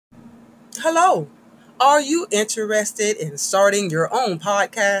Hello. Are you interested in starting your own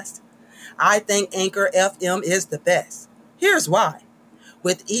podcast? I think Anchor FM is the best. Here's why.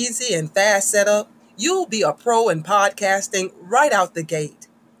 With easy and fast setup, you'll be a pro in podcasting right out the gate.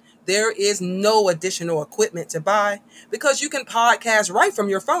 There is no additional equipment to buy because you can podcast right from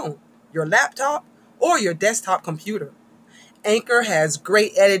your phone, your laptop, or your desktop computer. Anchor has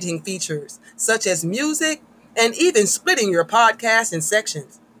great editing features such as music and even splitting your podcast in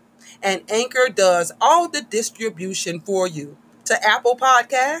sections. And Anchor does all the distribution for you to Apple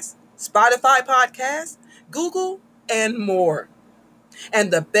Podcasts, Spotify Podcasts, Google, and more. And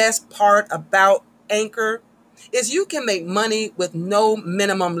the best part about Anchor is you can make money with no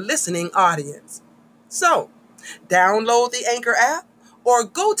minimum listening audience. So, download the Anchor app or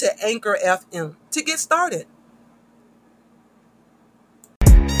go to Anchor FM to get started.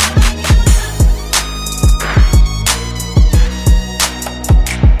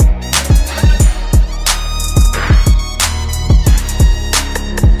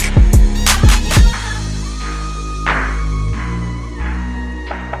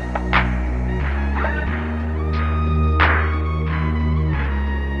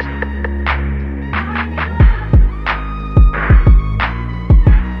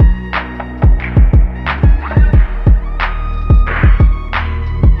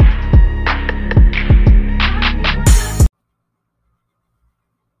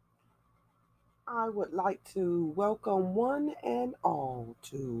 I would like to welcome one and all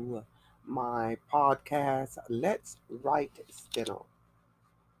to my podcast, Let's Write Steno.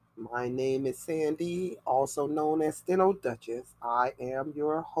 My name is Sandy, also known as Steno Duchess. I am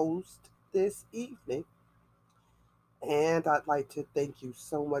your host this evening, and I'd like to thank you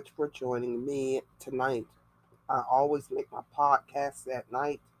so much for joining me tonight. I always make my podcasts at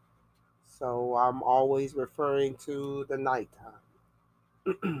night, so I'm always referring to the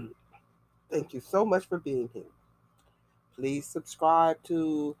nighttime. Thank you so much for being here. Please subscribe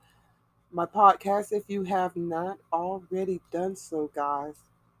to my podcast if you have not already done so, guys.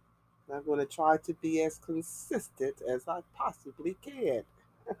 I'm going to try to be as consistent as I possibly can.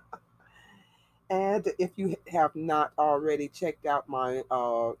 And if you have not already checked out my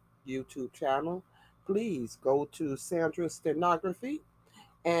YouTube channel, please go to Sandra Stenography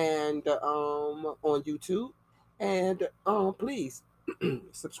and on YouTube, and please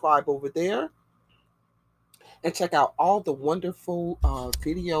subscribe over there and check out all the wonderful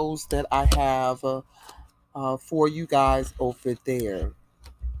videos that I have for you guys over there.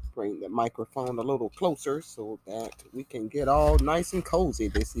 Bring the microphone a little closer so that we can get all nice and cozy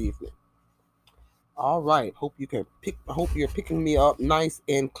this evening. All right. Hope you're picking me up nice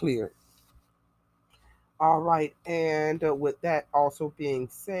and clear. All right. And with that also being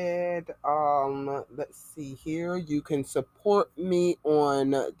said, let's see here. You can support me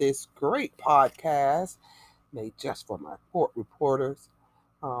on this great podcast made just for my court reporters,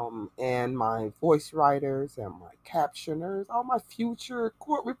 and my voice writers and my captioners, all my future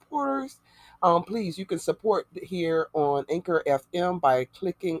court reporters. Please, you can support here on Anchor FM by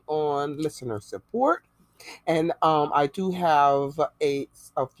clicking on listener support. And I do have a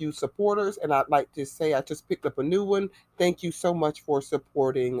few supporters, and I'd like to say I just picked up a new one. Thank you so much for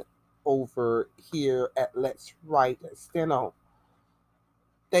supporting over here at Let's Write Steno.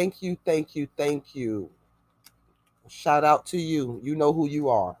 Thank you, thank you, thank you. Shout out to you. You know who you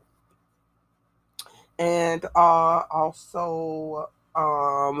are. And also,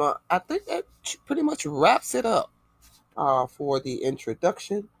 I think that pretty much wraps it up for the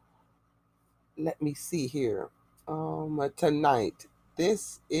introduction. Let me see here. Tonight,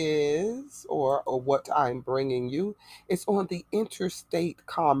 this is, or what I'm bringing you, is on the Interstate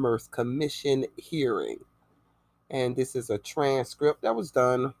Commerce Commission hearing. And this is a transcript that was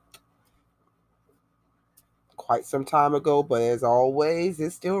done quite some time ago, but as always,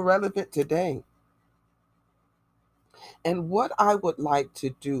 it's still relevant today. And what I would like to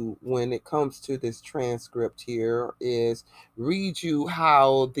do when it comes to this transcript here is read you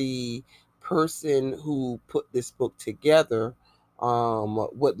how the person who put this book together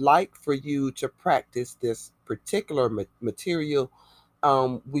would like for you to practice this particular material.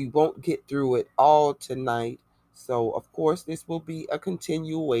 We won't get through it all tonight. So, of course, this will be a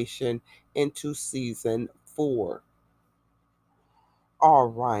continuation into season 4. All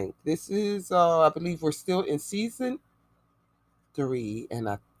right. This is, I believe we're still in season 3, and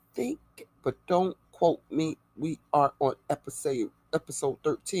I think, but don't quote me, we are on episode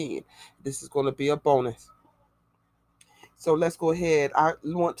 13. This is going to be a bonus. So let's go ahead. I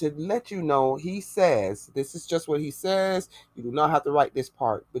want to let you know, he says, this is just what he says. You do not have to write this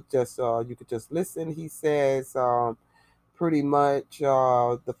part, but just you could just listen. He says, Pretty much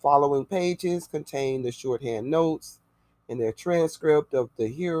the following pages contain the shorthand notes and their transcript of the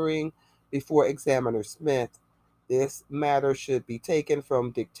hearing before Examiner Smith. This matter should be taken from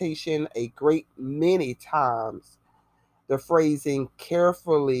dictation a great many times, the phrasing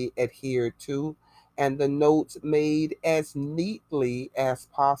carefully adhered to, and the notes made as neatly as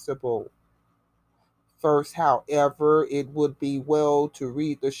possible. First, however, it would be well to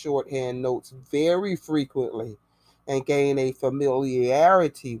read the shorthand notes very frequently and gain a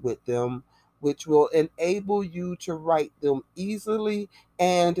familiarity with them, which will enable you to write them easily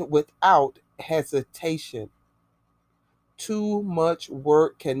and without hesitation. Too much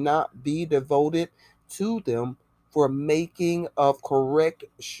work cannot be devoted to them for making of correct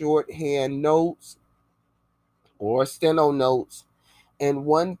shorthand notes or steno notes. In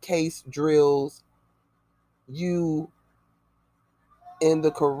one case, drills you in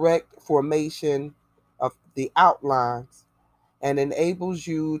the correct formation of the outlines and enables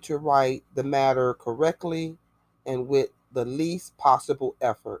you to write the matter correctly and with the least possible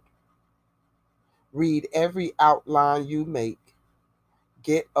effort. Read every outline you make.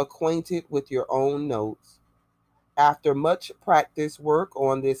 Get acquainted with your own notes. After much practice work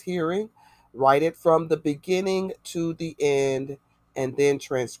on this hearing, write it from the beginning to the end and then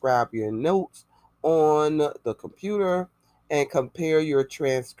transcribe your notes on the computer and compare your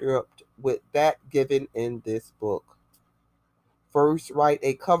transcript with that given in this book. First, write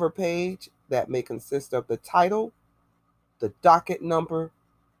a cover page that may consist of the title, the docket number,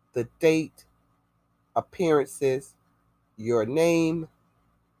 the date, appearances, your name,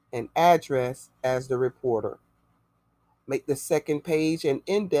 and address as the reporter. Make the second page an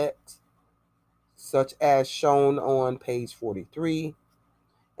index, such as shown on page 43,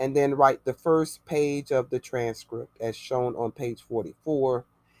 and then write the first page of the transcript as shown on page 44,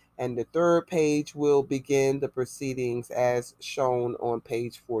 and the third page will begin the proceedings as shown on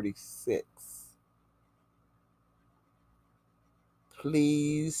page 46.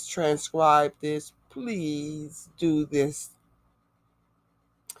 Please transcribe this. Please do this.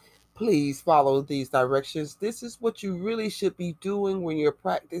 Please follow these directions. This is what you really should be doing when you're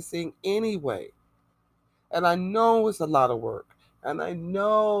practicing anyway. And I know it's a lot of work. And I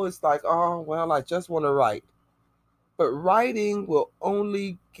know it's like, oh, well, I just want to write. But writing will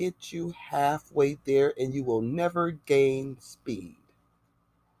only get you halfway there and you will never gain speed.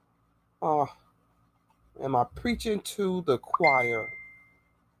 Oh, am I preaching to the choir?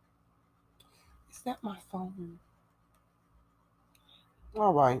 Is that my phone?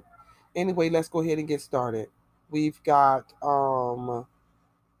 All right. Anyway, let's go ahead and get started. We've got for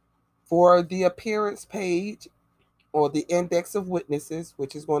the appearance page or the index of witnesses,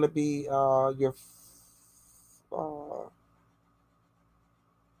 which is going to be your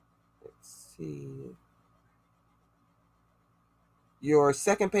let's see. Your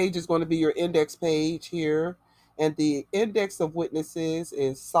second page is going to be your index page here. And the index of witnesses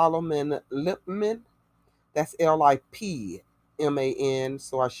is Solomon Lipman. That's Lipman.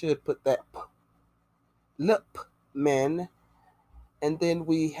 So I should put that Lipman. And then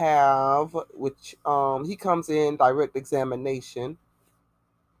we have, which he comes in direct examination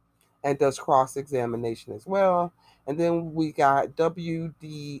and does cross examination as well. And then we got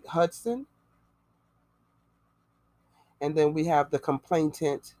W.D. Hudson. And then we have the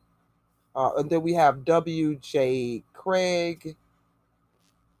complainant. And then we have W.J. Craig.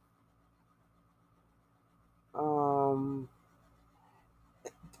 For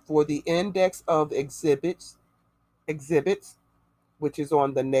the index of exhibits, which is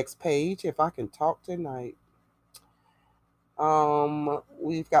on the next page. If I can talk tonight.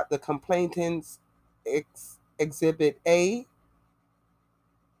 We've got the complainant's exhibit A,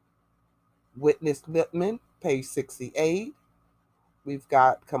 witness Lipman, page 68. We've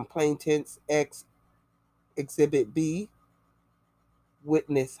got complainant's exhibit B,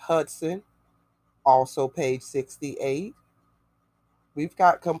 witness Hudson, also page 68. We've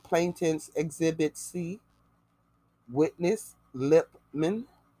got complainant's exhibit C, witness Lipman,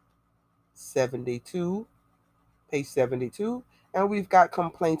 72, page 72. And we've got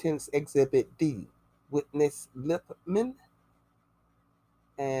complainant's exhibit D, witness Lipman,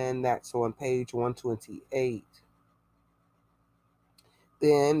 and that's on page 128.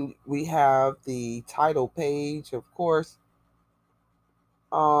 Then we have the title page, of course.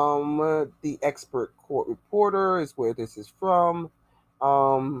 The expert court reporter is where this is from.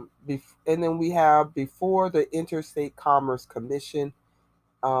 And then we have before the Interstate Commerce Commission.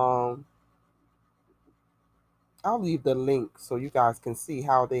 I'll leave the link so you guys can see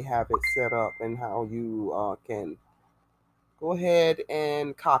how they have it set up and how you can go ahead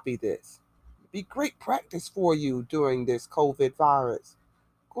and copy this. be great practice for you during this COVID virus.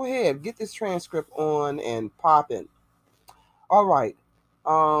 Go ahead, get this transcript on and popping. All right.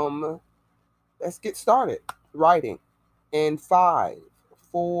 Um, let's get started writing. In 5,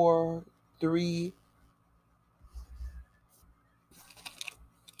 4, 3,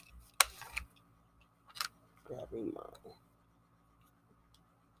 grabbing my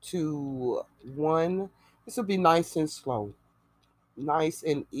 2, 1. This will be nice and slow, nice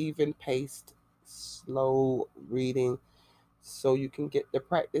and even paced, slow reading, so you can get the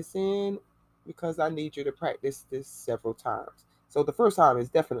practice in. Because I need you to practice this several times. So the first time is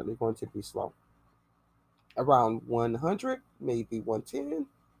definitely going to be slow, around 100, maybe 110.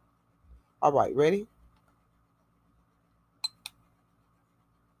 All right, ready?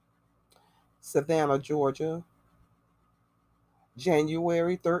 Savannah, Georgia,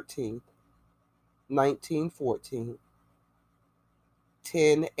 January 13th, 1914,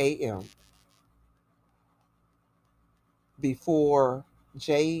 10 a.m. Before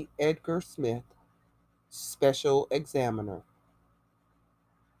J. Edgar Smith, Special Examiner.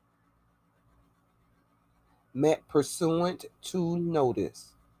 Met pursuant to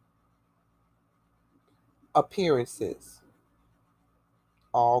notice. Appearances.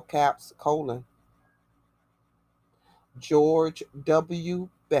 All caps, colon. George W.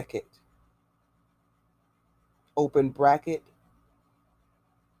 Beckett. Open bracket.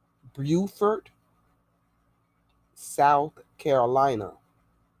 Beaufort, South Carolina.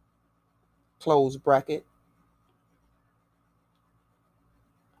 Close bracket.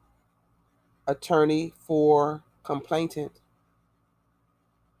 Attorney for complainant.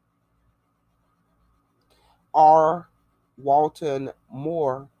 R. Walton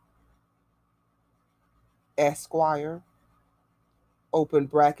Moore, Esquire. Open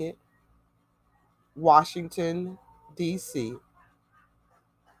bracket. Washington, D.C.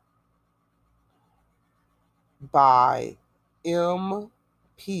 By M.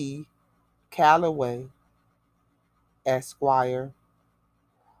 P. Calloway, Esquire.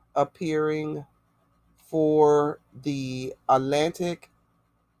 Appearing for the Atlantic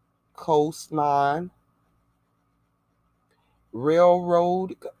Coastline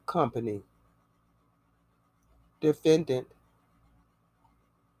Railroad Company. Defendant.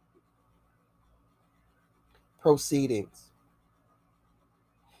 Proceedings.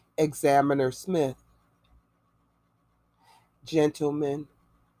 Examiner Smith. Gentlemen,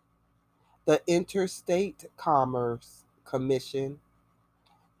 the Interstate Commerce Commission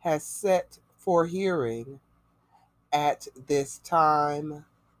has set for hearing at this time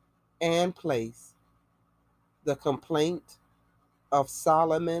and place the complaint of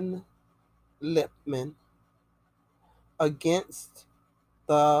Solomon Lipman against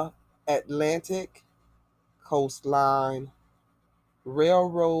the Atlantic Coastline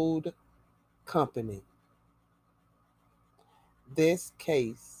Railroad Company. This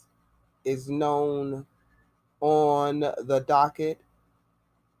case is known on the docket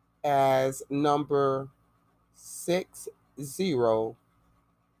as number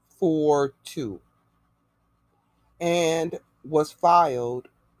 6042 and was filed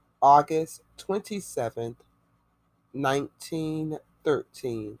August 27th,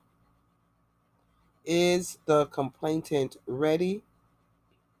 1913. Is the complainant ready?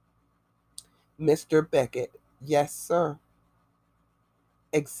 Mr. Beckett. Yes, sir.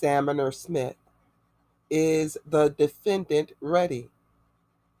 Examiner Smith. Is the defendant ready?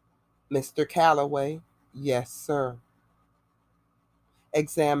 Mr. Calloway. Yes, sir.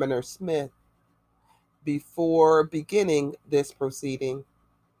 Examiner Smith. Before beginning this proceeding,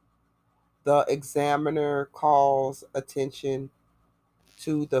 the examiner calls attention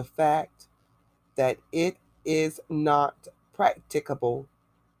to the fact that it is not practicable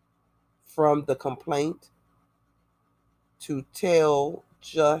from the complaint to tell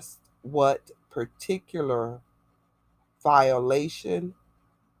just what particular violation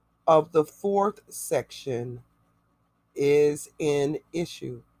of the fourth section is in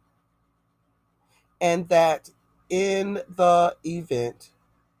issue, and that in the event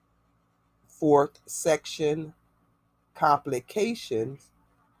fourth section complications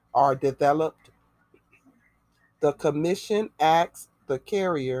are developed, the commission asks the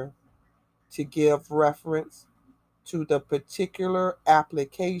carrier to give reference to the particular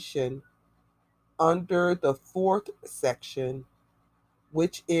application under the fourth section,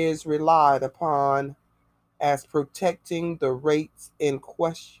 which is relied upon as protecting the rates in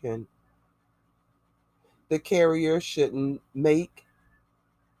question. The carrier should make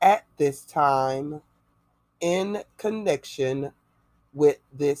at this time, in connection with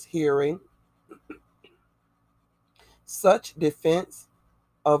this hearing, such defense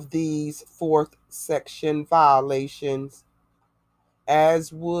of these fourth section violations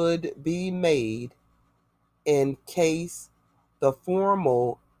as would be made in case the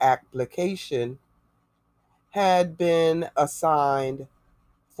formal application had been assigned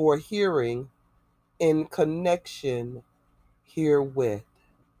for hearing in connection herewith,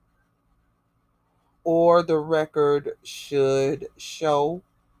 or the record should show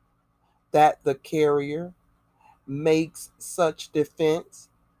that the carrier makes such defense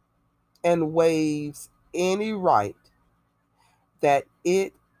and waives any right that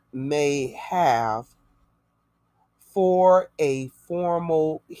it may have for a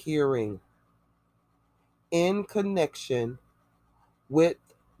formal hearing in connection with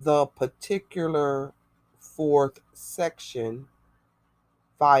the particular fourth section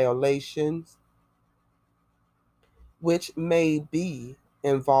violations which may be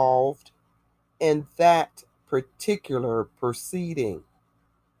involved in that particular proceeding.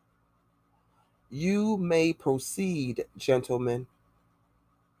 You may proceed, gentlemen.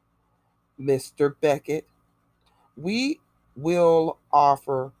 Mr. Beckett, we will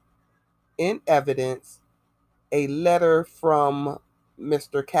offer in evidence a letter from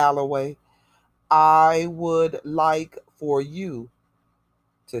Mr. Calloway. I would like for you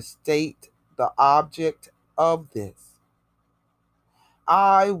to state the object of this.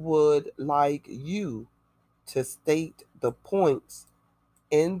 I would like you to state the points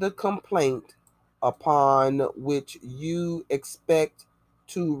in the complaint upon which you expect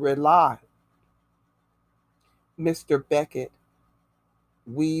to rely. Mr. Beckett,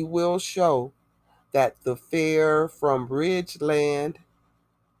 we will show that the fare from Ridgeland,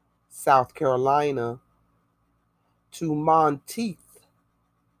 South Carolina, to Monteith,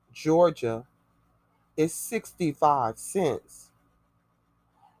 Georgia, is 65 cents.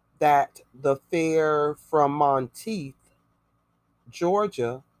 That the fare from Monteith,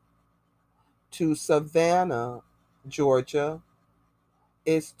 Georgia, to Savannah, Georgia,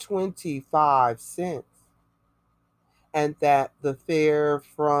 is 25 cents. And that the fare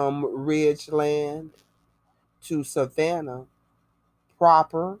from Ridgeland to Savannah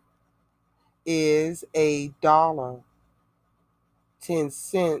proper is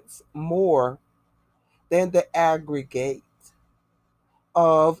 $1.10 more than the aggregate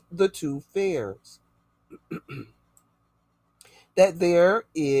of the two fares. That there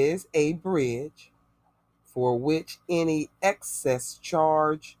is a bridge for which any excess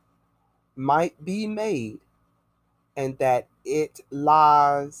charge might be made, and that it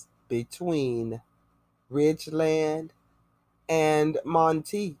lies between Ridgeland and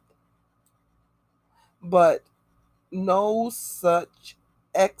Monteith. But no such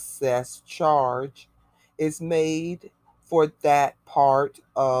excess charge is made for that part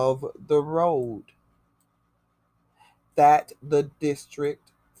of the road. That the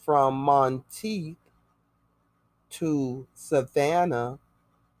district from Monteith to Savannah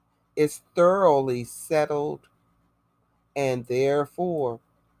is thoroughly settled, and therefore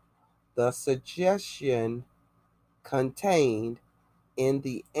the suggestion contained in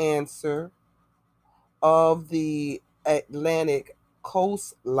the answer of the Atlantic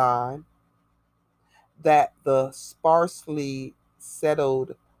coastline that the sparsely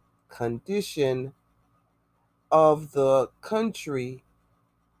settled condition of the country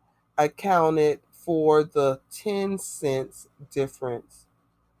accounted for the 10 cents difference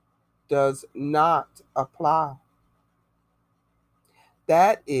does not apply.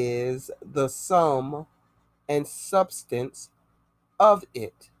 That is the sum and substance of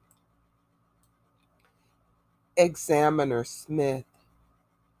it. Examiner Smith,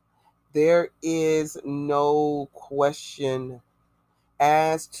 there is no question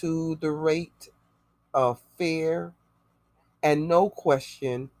as to the rate of fare, and no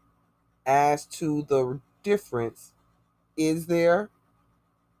question as to the difference, is there?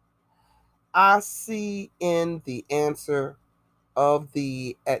 I see in the answer of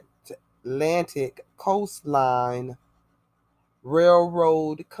the Atlantic Coastline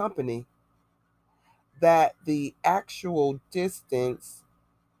Railroad Company that the actual distance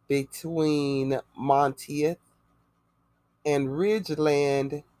between Monteith and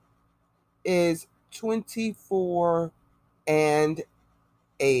Ridgeland is 24 and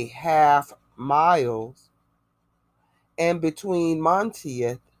a half miles, and between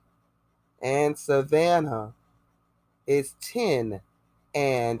Monteith and Savannah is 10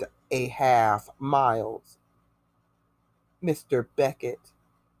 and a half miles. Mr. Beckett,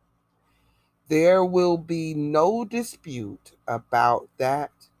 there will be no dispute about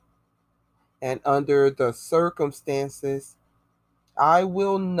that, and under the circumstances, I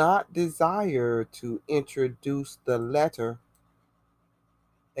will not desire to introduce the letter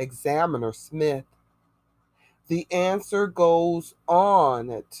Examiner Smith. The answer goes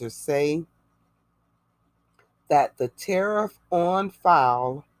on to say that the tariff on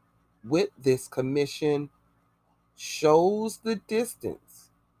file with this commission shows the distance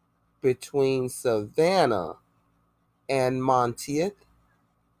between Savannah and Monteith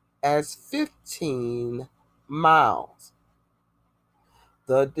as 15 miles.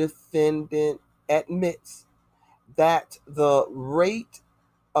 The defendant admits that the rate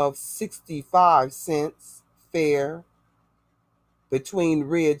of 65 cents fare between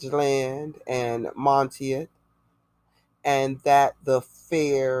Ridgeland and Monteith, and that the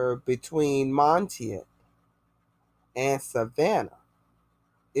fare between Monteith and Savannah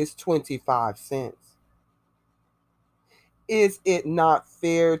is 25 cents. Is it not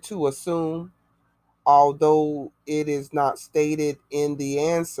fair to assume, although it is not stated in the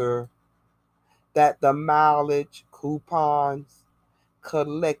answer, that the mileage coupons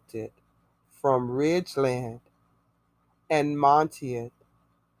collected from Ridgeland and Monteith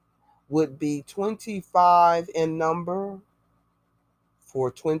would be 25 in number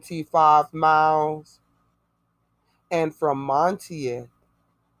for 25 miles, and from Monteith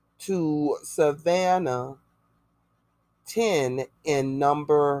to Savannah 10 in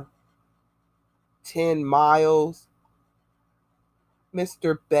number, 10 miles?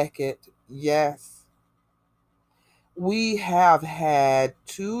 Mr. Beckett, yes. We have had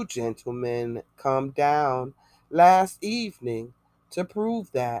two gentlemen come down last evening to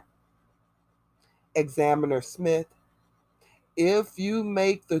prove that. Examiner Smith, if you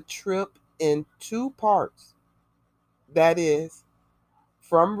make the trip in two parts, that is,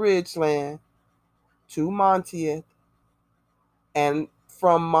 from Ridgeland to Monteith and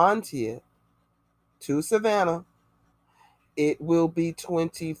from Monteith to Savannah, it will be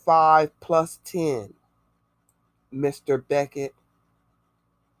 25 plus 10. Mr. Beckett,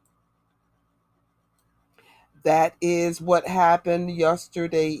 that is what happened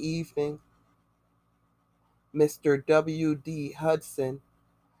yesterday evening. Mr. W.D. Hudson,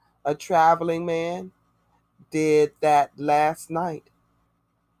 a traveling man, did that last night.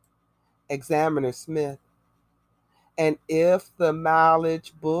 Examiner Smith, and if the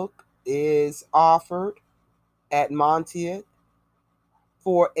mileage book is offered at Monteith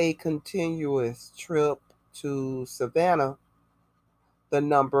for a continuous trip to Savannah, the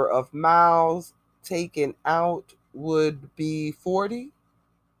number of miles taken out would be 40?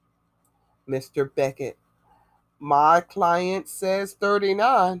 Mr. Beckett, my client says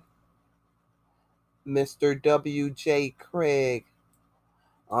 39. Mr. W.J. Craig,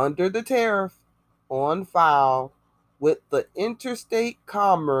 under the tariff on file with the Interstate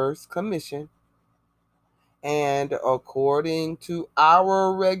Commerce Commission, and according to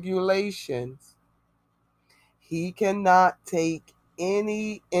our regulations, he cannot take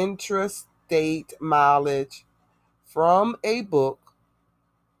any intrastate mileage from a book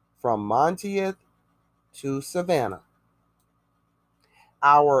from Monteith to Savannah.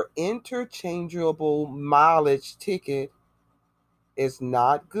 Our interchangeable mileage ticket is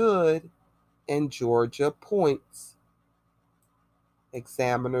not good in Georgia points.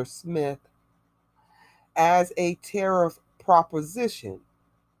 Examiner Smith, as a tariff proposition,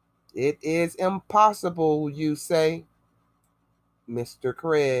 it is impossible, you say? Mr.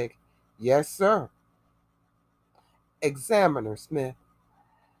 Craig, yes, sir. Examiner Smith,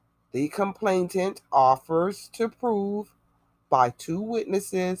 the complainant offers to prove by two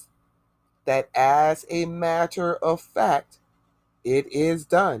witnesses that as a matter of fact, it is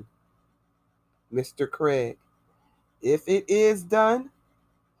done. Mr. Craig, if it is done,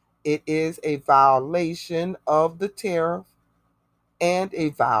 it is a violation of the tariff and a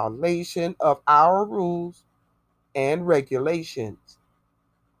violation of our rules and regulations.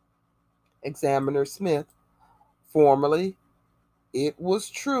 Examiner Smith, formally, it was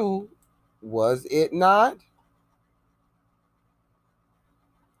true, was it not?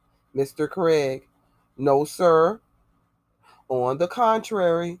 Mr. Craig, no, sir. On the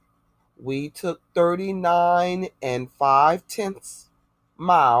contrary, we took 39 and 5/10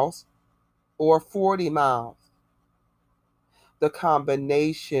 miles, or 40 miles. The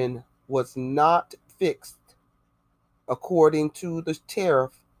combination was not fixed according to the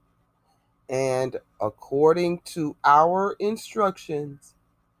tariff, and according to our instructions,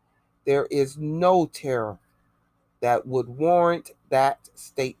 there is no tariff that would warrant that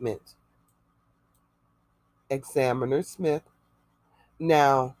statement. Examiner Smith,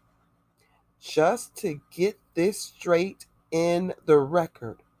 now, just to get this straight in the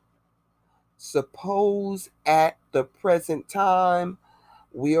record, suppose at the present time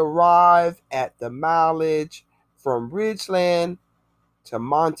we arrive at the mileage from Ridgeland to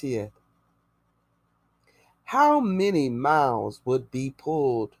Monteith. How many miles would be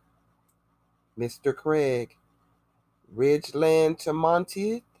pulled, Mr. Craig? Ridgeland to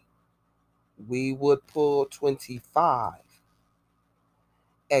Monteith? We would pull 25.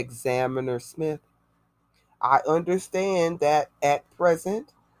 Examiner Smith. I understand that at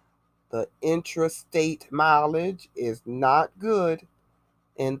present the intrastate mileage is not good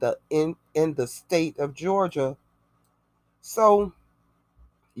in the state of Georgia, so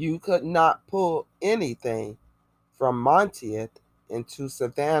you could not pull anything from Monteith into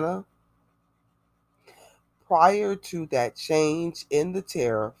Savannah. Prior to that change in the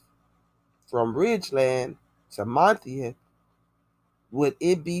tariff from Ridgeland to Monteith, would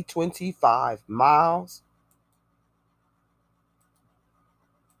it be 25 miles?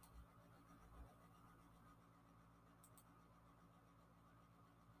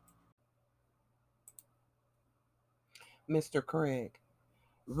 Mr. Craig,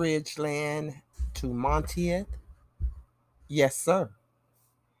 Ridgeland to Monteith? Yes, sir.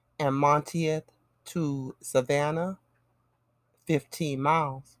 And Monteith to Savannah? 15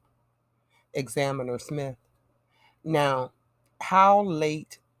 miles. Examiner Smith. Now, how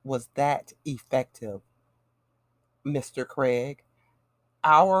late was that effective, Mr. Craig?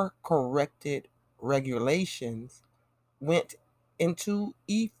 Our corrected regulations went into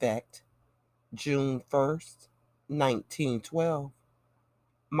effect June 1st, 1912.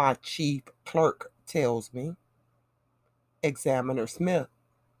 My chief clerk tells me, Examiner Smith,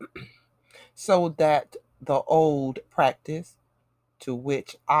 so that the old practice to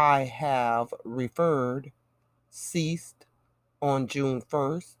which I have referred ceased on June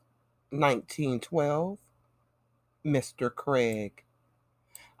 1st, 1912. Mr. Craig,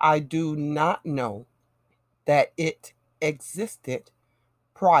 I do not know that it existed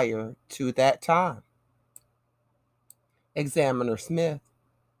prior to that time. Examiner Smith,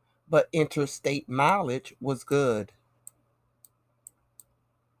 but interstate mileage was good.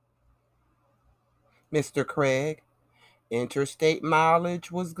 Mr. Craig, interstate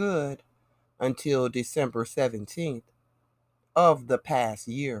mileage was good until December 17th of the past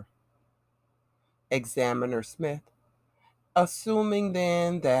year. Examiner Smith, assuming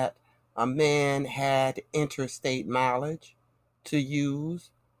then that a man had interstate mileage to use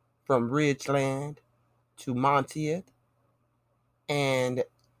from Ridgeland to Monteith and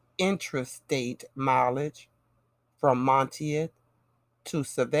intrastate mileage from Monteith to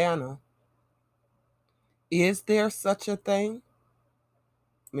Savannah, is there such a thing?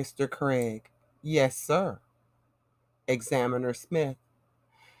 Mr. Craig, yes, sir. Examiner Smith,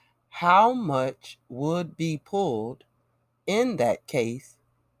 how much would be pulled in that case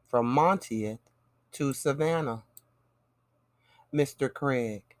from Monteith to Savannah? Mr.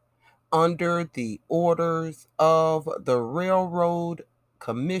 Craig, under the orders of the Railroad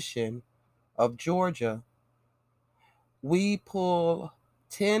Commission of Georgia, we pull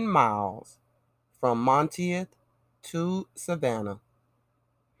 10 miles from Monteith to Savannah,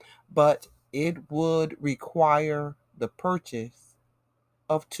 but it would require the purchase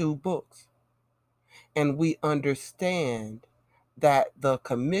of 2 books. And we understand that the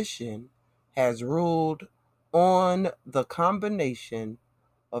commission has ruled on the combination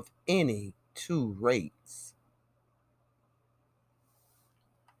of any 2 rates.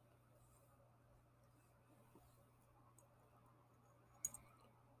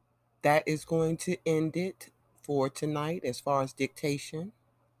 That is going to end it for tonight as far as dictation.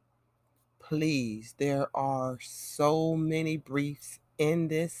 Please, there are so many briefs in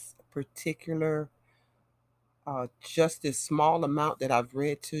this particular, just this small amount that I've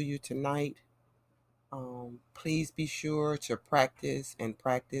read to you tonight. Please be sure to practice and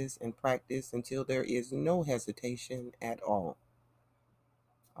practice and practice until there is no hesitation at all.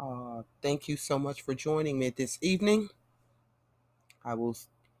 Thank you so much for joining me this evening. I will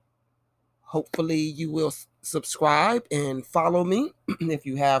hopefully you will subscribe and follow me if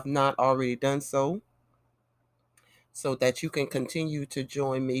you have not already done so that you can continue to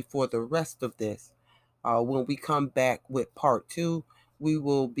join me for the rest of this. When we come back with part 2, we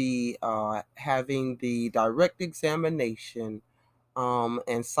will be having the direct examination,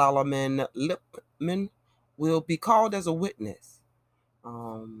 and Solomon Lipman will be called as a witness,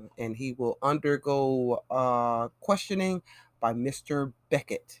 and he will undergo questioning by Mr.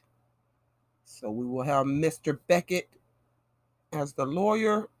 Beckett. So we will have Mr. Beckett as the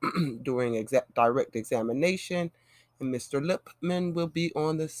lawyer during direct examination, and Mr. Lipman will be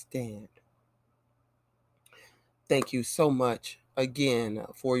on the stand. Thank you so much again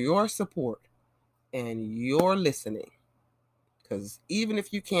for your support and your listening. Because even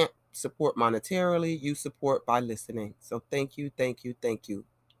if you can't support monetarily, you support by listening. So thank you, thank you, thank you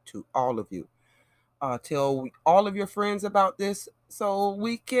to all of you. Tell all of your friends about this so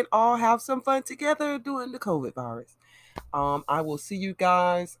we can all have some fun together during the COVID virus. I will see you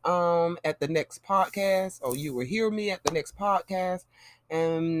guys at the next podcast, or you will hear me at the next podcast.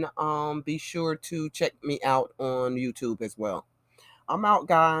 And be sure to check me out on YouTube as well. I'm out,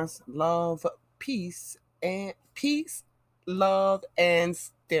 guys. Love, peace, love, and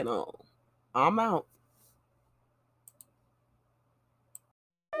steno. I'm out.